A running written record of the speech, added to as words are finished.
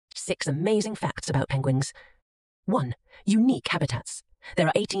6 amazing facts about penguins. 1. Unique habitats. There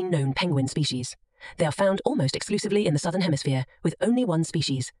are 18 known penguin species. They are found almost exclusively in the southern hemisphere, with only one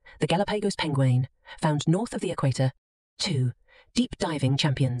species, the Galapagos penguin, found north of the equator. 2. Deep diving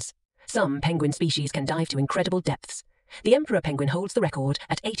champions. Some penguin species can dive to incredible depths. The emperor penguin holds the record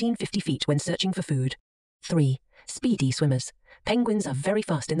at 1850 feet when searching for food. 3. Speedy swimmers. Penguins are very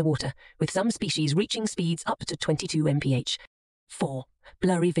fast in the water, with some species reaching speeds up to 22 mph. 4.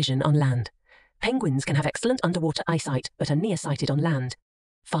 Blurry vision on land. Penguins can have excellent underwater eyesight, but are nearsighted on land.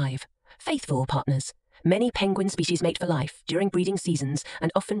 5. Faithful partners. Many penguin species mate for life during breeding seasons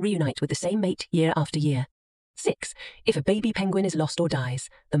and often reunite with the same mate year after year. 6. If a baby penguin is lost or dies,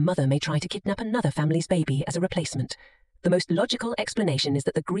 the mother may try to kidnap another family's baby as a replacement. The most logical explanation is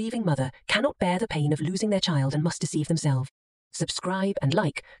that the grieving mother cannot bear the pain of losing their child and must deceive themselves. Subscribe and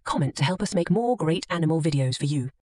comment to help us make more great animal videos for you.